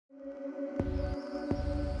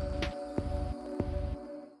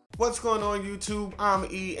What's going on YouTube? I'm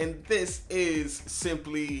E and this is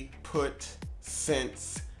Simply Put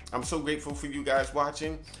Scents. I'm so grateful for you guys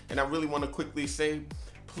watching, and I really want to quickly say,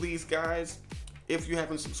 please guys, if you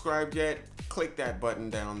haven't subscribed yet, click that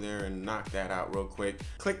button down there and knock that out real quick.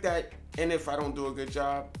 Click that, and if I don't do a good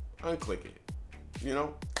job, unclick it, you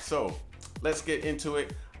know? So let's get into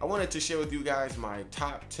it. I wanted to share with you guys my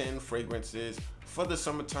top 10 fragrances for the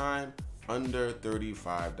summertime under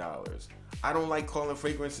 $35. I don't like calling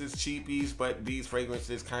fragrances cheapies, but these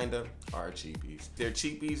fragrances kind of are cheapies. They're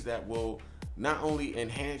cheapies that will not only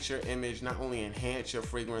enhance your image, not only enhance your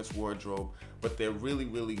fragrance wardrobe, but they're really,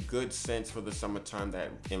 really good scents for the summertime that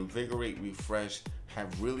invigorate, refresh,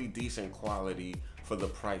 have really decent quality for the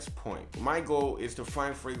price point. My goal is to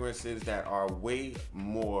find fragrances that are way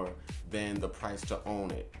more than the price to own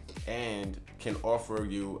it and can offer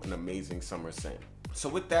you an amazing summer scent. So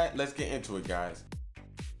with that, let's get into it, guys.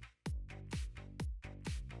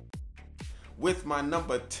 With my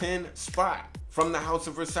number 10 spot from the house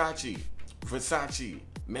of Versace,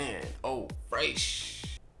 Man Oh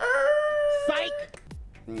Fresh. Psych!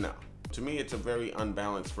 No, to me it's a very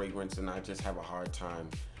unbalanced fragrance and I just have a hard time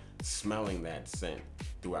smelling that scent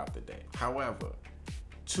throughout the day. However,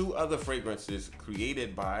 two other fragrances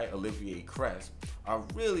created by Olivier Crest are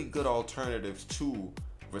really good alternatives to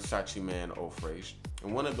Versace Man Oh Fresh,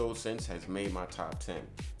 and one of those scents has made my top 10.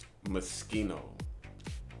 Moschino.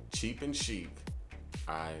 Cheap and chic,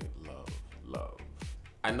 I love.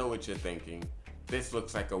 I know what you're thinking. This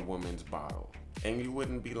looks like a woman's bottle. And you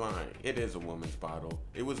wouldn't be lying. It is a woman's bottle.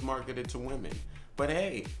 It was marketed to women. But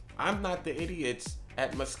hey, I'm not the idiots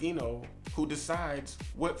at Moschino who decides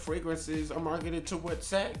what fragrances are marketed to what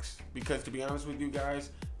sex. Because to be honest with you guys,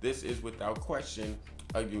 this is without question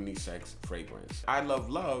a unisex fragrance. I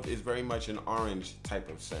Love is very much an orange type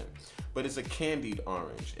of scent, but it's a candied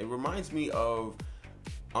orange. It reminds me of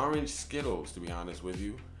orange Skittles, to be honest with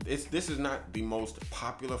you. This is not the most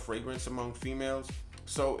popular fragrance among females,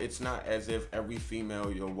 so it's not as if every female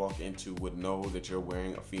you'll walk into would know that you're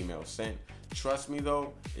wearing a female scent. Trust me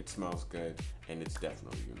though, it smells good and it's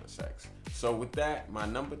definitely unisex. So with that, my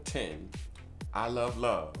number 10, I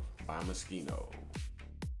Love by Moschino.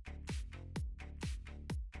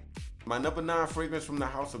 My number 9 fragrance from the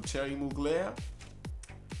house of Thierry Mugler,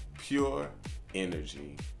 Pure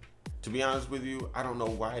Energy. To be honest with you, I don't know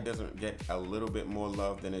why it doesn't get a little bit more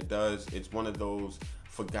love than it does. It's one of those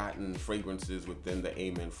forgotten fragrances within the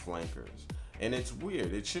Amen flankers. And it's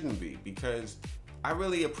weird, it shouldn't be, because I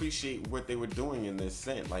really appreciate what they were doing in this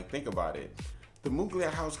scent. Like, think about it. The Mugler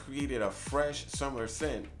house created a fresh summer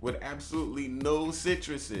scent with absolutely no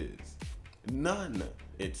citruses. None.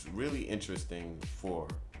 It's really interesting for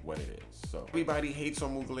what it is. So everybody hates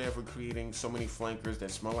on Mugler for creating so many flankers that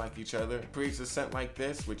smell like each other. Creates a scent like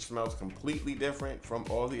this, which smells completely different from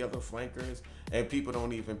all the other flankers, and people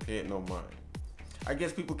don't even pay it no mind. I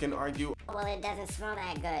guess people can argue, well, it doesn't smell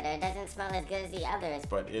that good, or it doesn't smell as good as the others.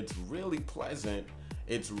 But it's really pleasant,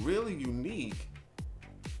 it's really unique,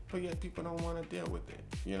 but yet people don't want to deal with it,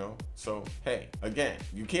 you know? So hey, again,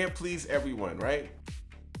 you can't please everyone, right?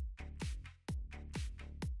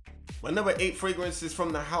 My number 8 fragrance is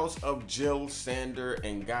from the house of Jil Sander,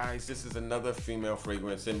 and guys, this is another female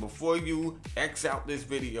fragrance. And before you X out this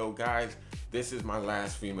video, guys, this is my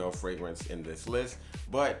last female fragrance in this list.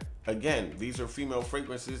 But again, these are female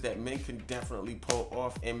fragrances that men can definitely pull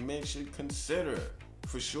off and men should consider,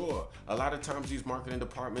 for sure. A lot of times these marketing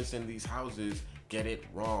departments in these houses get it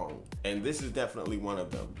wrong, and this is definitely one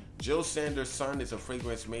of them. Jil Sander's Sun is a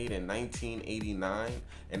fragrance made in 1989,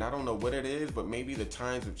 and I don't know what it is, but maybe the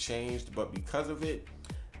times have changed, but because of it,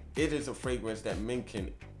 it is a fragrance that men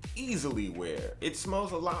can easily wear. It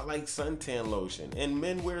smells a lot like suntan lotion, and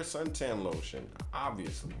men wear suntan lotion,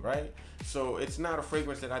 obviously, right? So it's not a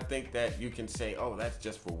fragrance that I think that you can say, oh, that's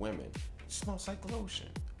just for women. It smells like lotion,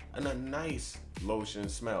 and a nice lotion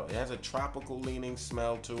smell. It has a tropical leaning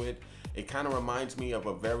smell to it. It kind of reminds me of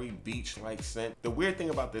a very beach-like scent. The weird thing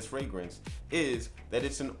about this fragrance is that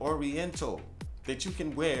it's an oriental that you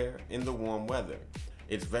can wear in the warm weather.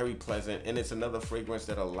 It's very pleasant, and it's another fragrance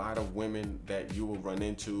that a lot of women that you will run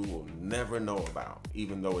into will never know about,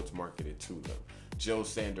 even though it's marketed to them. Jil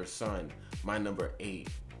Sander's Sun, my number 8,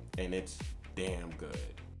 and it's damn good.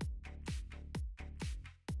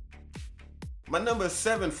 My number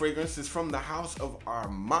 7 fragrance is from the house of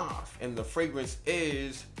Armaf, and the fragrance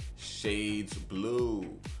is Shades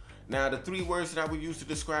Blue. Now, the 3 words that I would use to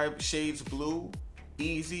describe Shades Blue: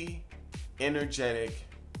 easy, energetic,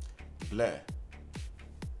 bleh.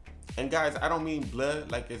 And guys, I don't mean bleh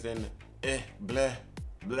like as in bleh,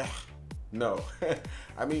 bleh. No,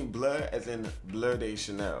 I mean bleh as in Bleu de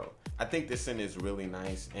Chanel. I think this scent is really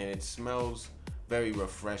nice and it smells very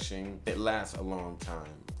refreshing. It lasts a long time.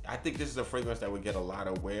 I think this is a fragrance that would get a lot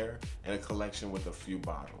of wear in a collection with a few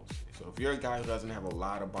bottles. So if you're a guy who doesn't have a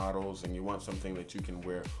lot of bottles and you want something that you can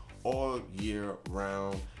wear all year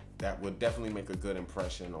round, that would definitely make a good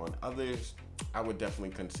impression on others, I would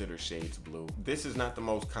definitely consider Shades Blue. This is not the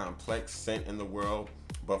most complex scent in the world,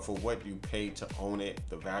 but for what you pay to own it,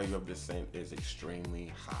 the value of this scent is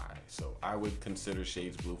extremely high. So I would consider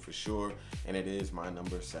Shades Blue for sure, and it is my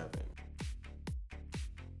number 7.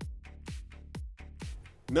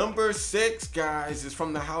 Number 6, guys, is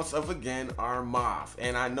from the house of, again, Armaf.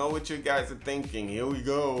 And I know what you guys are thinking. Here we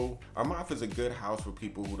go. Armaf is a good house for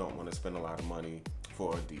people who don't want to spend a lot of money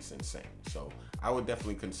for a decent scent. So I would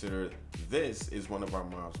definitely consider this is one of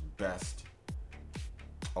Armaf's best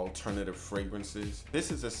alternative fragrances. This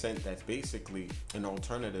is a scent that's basically an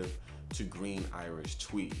alternative to Green Irish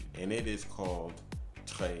Tweed, and it is called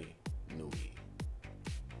Très Nuit.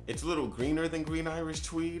 It's a little greener than Green Irish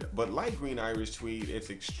Tweed, but like Green Irish Tweed, it's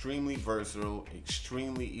extremely versatile,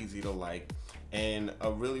 extremely easy to like, and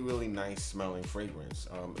a really, really nice smelling fragrance.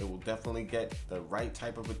 It will definitely get the right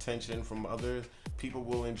type of attention from others. People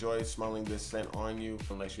will enjoy smelling this scent on you,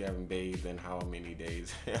 unless you haven't bathed in how many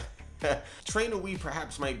days. Très Nuit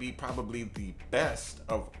perhaps might be probably the best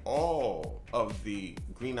of all of the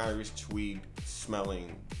Green Irish Tweed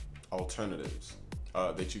smelling alternatives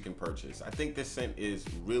that you can purchase. I think this scent is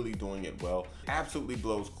really doing it well. Absolutely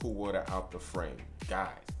blows cool water out the frame.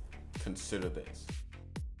 Guys, consider this.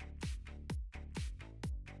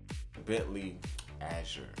 Bentley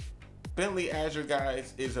Azure. Bentley Azure,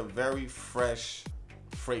 guys, is a very fresh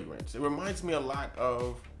fragrance. It reminds me a lot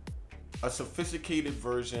of a sophisticated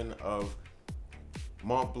version of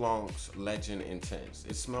Mont Blanc's Legend Intense.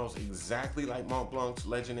 It smells exactly like Mont Blanc's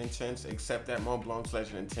Legend Intense, except that Mont Blanc's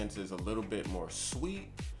Legend Intense is a little bit more sweet.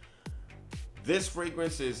 This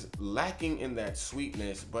fragrance is lacking in that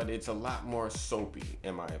sweetness, but it's a lot more soapy,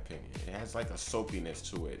 in my opinion. It has like a soapiness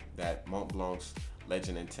to it that Mont Blanc's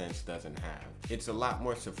Legend Intense doesn't have. It's a lot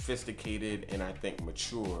more sophisticated and I think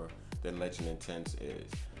mature than Legend Intense is.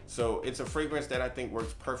 So it's a fragrance that I think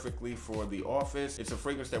works perfectly for the office. It's a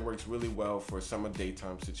fragrance that works really well for summer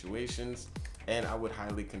daytime situations, and I would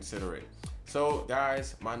highly consider it. So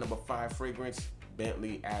guys, my number 5 fragrance,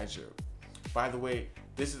 Bentley Azure. By the way,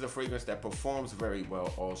 this is a fragrance that performs very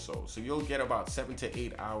well also. So you'll get about 7 to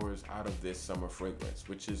 8 hours out of this summer fragrance,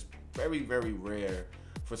 which is very, very rare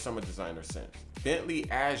for summer designer scents.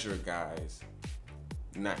 Bentley Azure, guys,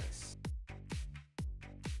 nice.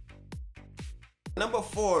 Number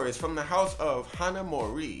 4 is from the house of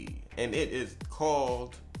Hanamori, and it is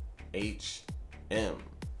called HM.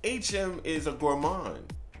 HM is a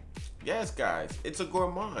gourmand. Yes, guys, it's a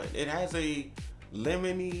gourmand. It has a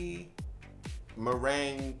lemony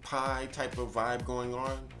meringue pie type of vibe going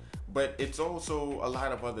on, but it's also a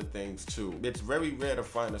lot of other things too. It's very rare to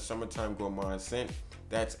find a summertime gourmand scent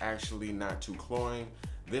that's actually not too cloying.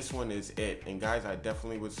 This one is it, and guys, I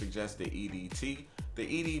definitely would suggest the EDT. The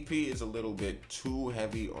EDP is a little bit too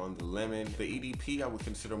heavy on the lemon. The EDP I would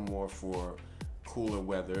consider more for cooler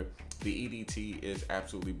weather. The EDT is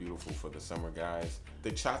absolutely beautiful for the summer, guys.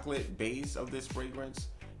 The chocolate base of this fragrance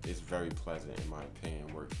is very pleasant in my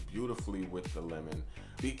opinion. Works beautifully with the lemon.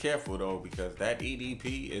 Be careful though, because that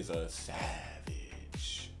EDP is a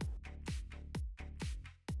savage.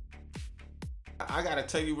 I gotta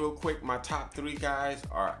tell you real quick, my top 3 guys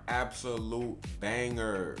are absolute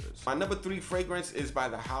bangers. My number 3 fragrance is by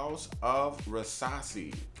the house of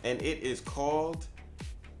Rasasi, and it is called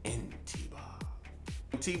Intiba.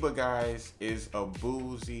 Intiba, guys, is a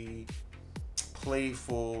boozy,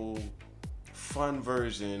 playful, fun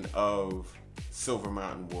version of Silver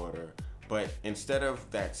Mountain Water, but instead of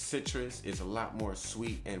that citrus, it's a lot more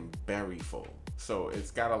sweet and berryful. So it's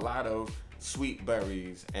got a lot of sweet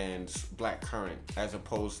berries and black currant as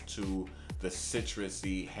opposed to the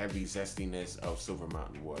citrusy, heavy zestiness of Silver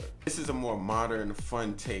Mountain Water. This is a more modern,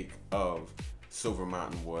 fun take of Silver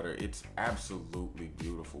Mountain Water. It's absolutely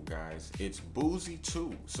beautiful, guys. It's boozy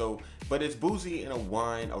too, but it's boozy in a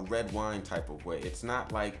red wine type of way. It's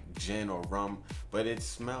not like gin or rum, but it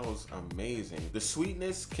smells amazing. The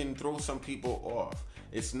sweetness can throw some people off.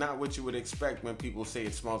 It's not what you would expect when people say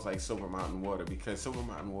it smells like Silver Mountain Water, because Silver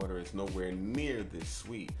Mountain Water is nowhere near this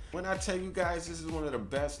sweet. When I tell you guys, this is one of the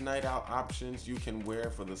best night out options you can wear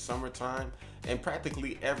for the summertime and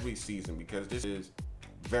practically every season, because this is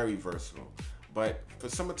very versatile. But for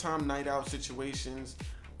summertime night out situations,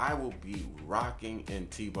 I will be rocking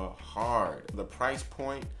Intiba hard. The price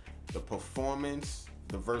point, the performance,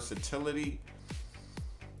 the versatility,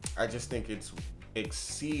 I just think it's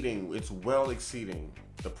it's well exceeding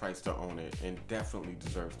the price to own it, and definitely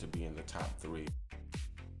deserves to be in the top 3.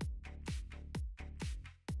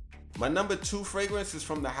 My number 2 fragrance is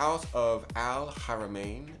from the house of Al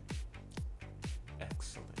Haramain.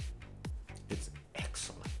 Excellent. It's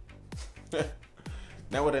excellent.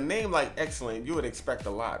 Now with a name like Excellent, you would expect a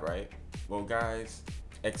lot, right? Well guys,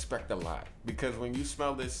 expect a lot, because when you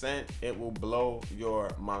smell this scent, it will blow your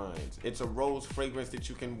minds. It's a rose fragrance that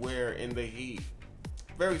you can wear in the heat.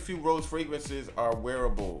 Very few rose fragrances are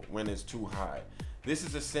wearable when it's too hot. This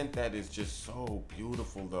is a scent that is just so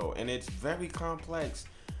beautiful though, and it's very complex.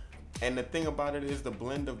 And the thing about it is the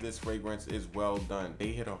blend of this fragrance is well done. They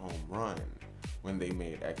hit a home run when they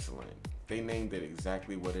made Excellent. They named it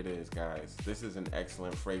exactly what it is, guys. This is an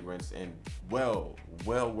excellent fragrance and well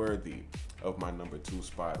worthy of my number 2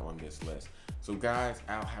 spot on this list. So guys,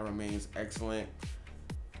 Al Haramain's Excellent,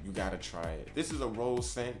 you gotta try it. This is a rose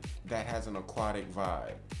scent that has an aquatic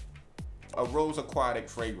vibe. A rose aquatic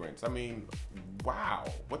fragrance. I mean, wow,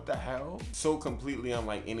 what the hell? So completely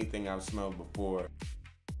unlike anything I've smelled before.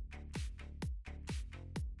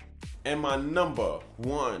 And my number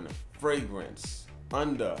 1 fragrance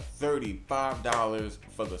under $35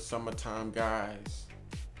 for the summertime, guys,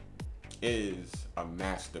 is a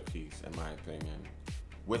masterpiece in my opinion.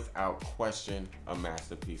 Without question, a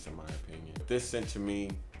masterpiece in my opinion. This scent to me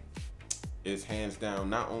is hands down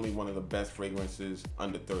not only one of the best fragrances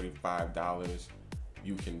under $35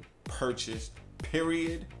 you can purchase,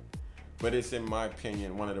 period, but it's in my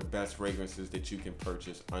opinion one of the best fragrances that you can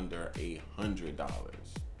purchase under $100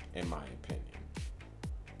 in my opinion,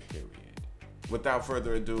 period. Without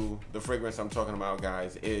further ado, the fragrance I'm talking about,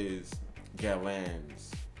 guys, is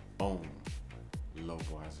Guerlain's Homme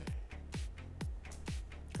L'Oboisé.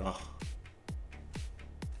 Oh.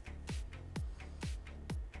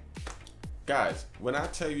 Guys, when I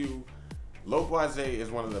tell you L'Oboisé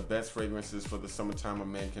is one of the best fragrances for the summertime a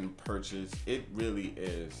man can purchase, it really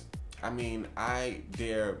is. I mean, I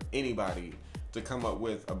dare anybody to come up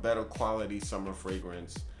with a better quality summer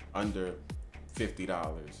fragrance under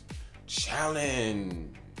 $50.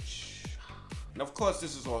 Challenge. And of course,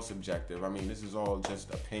 this is all subjective. I mean, this is all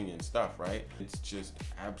just opinion stuff, right? It's just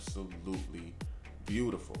absolutely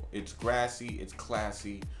beautiful. It's grassy, it's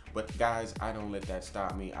classy, but guys, I don't let that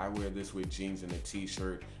stop me. I wear this with jeans and a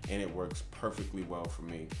t-shirt, and it works perfectly well for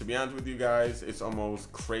me. To be honest with you guys, it's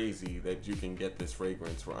almost crazy that you can get this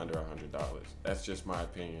fragrance for under $100. That's just my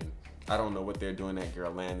opinion. I don't know what they're doing at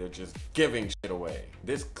Guerlain. They're just giving shit away.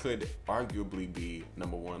 This could arguably be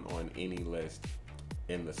number 1 on any list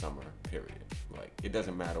in the summer, period. Like, it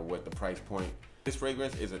doesn't matter what the price point. This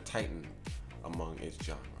fragrance is a titan among its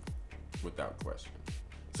genre, without question.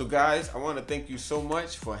 So guys, I want to thank you so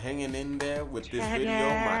much for hanging in there with this video,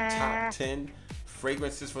 my top 10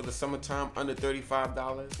 fragrances for the summertime under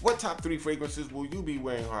 $35. What top 3 fragrances will you be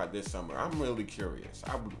wearing hard this summer? I'm really curious.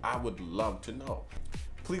 I would love to know.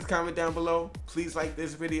 Please comment down below, please like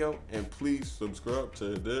this video, and please subscribe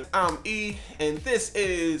to this. I'm E, and this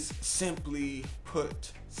is Simply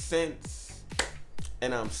Put Scents,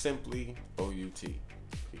 and I'm Simply OUT.